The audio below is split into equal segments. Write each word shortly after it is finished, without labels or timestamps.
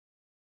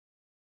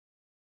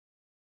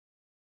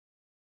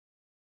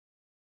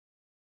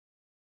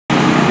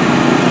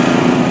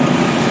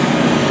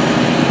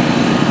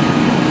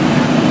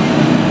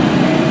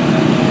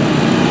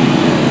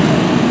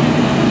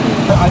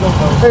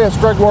Hey, it's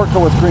Greg Lorca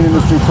with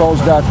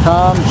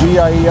GreenIndustryPros.com,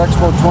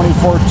 GIE+EXPO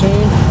 2014.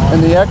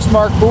 In the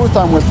Exmark booth,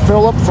 I'm with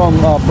Philip from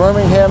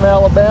Birmingham,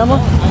 Alabama.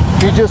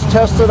 He just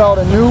tested out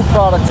a new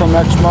product from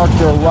Exmark,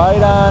 their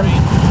ride-on,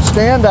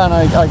 stand-on,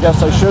 I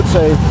guess I should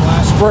say,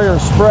 sprayer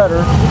spreader.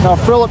 Now,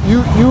 Philip,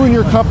 you and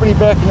your company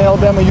back in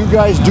Alabama, you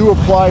guys do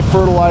apply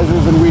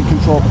fertilizers and weed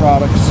control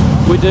products.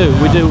 We do.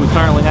 We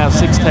currently have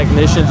 6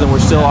 technicians, and we're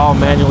still all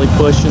manually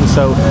pushing,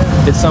 so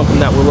it's something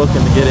that we're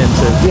looking to get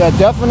into. Yeah,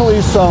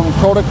 definitely some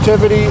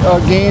productivity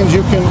gains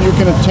you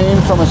can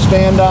attain from a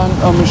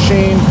stand-on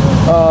machine.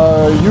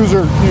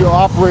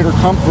 Operator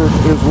comfort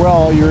as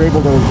well. You're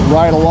able to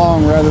ride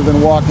along rather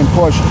than walk and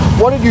push.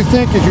 What did you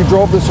think as you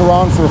drove this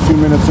around for a few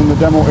minutes in the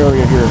demo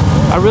area here?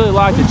 I really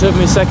liked it. It took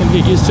me a second to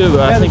get used to it,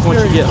 but I think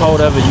once you get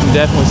hold of it, you can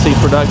definitely see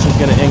production's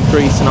going to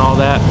increase and all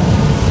that.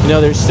 You know,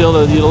 there's still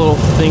the little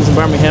things in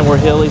Birmingham we're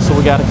hilly, so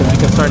we got to be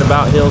concerned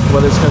about hills,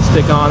 whether it's going to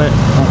stick on it,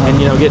 and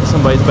get to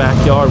somebody's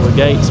backyard with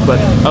gates. But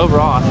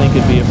overall, I think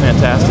it'd be a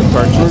fantastic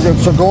purchase. Very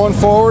good. So going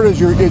forward,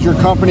 as your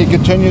company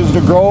continues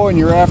to grow, and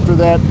you're after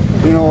that,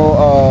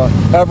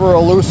 ever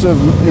elusive,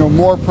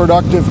 more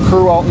productive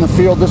crew out in the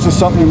field, this is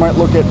something you might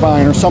look at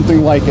buying, or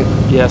something like it.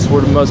 Yes,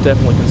 we're most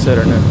definitely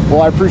considering it.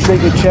 Well, I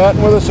appreciate you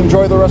chatting with us.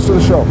 Enjoy the rest of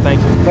the show.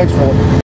 Thank you. Thanks, Philip.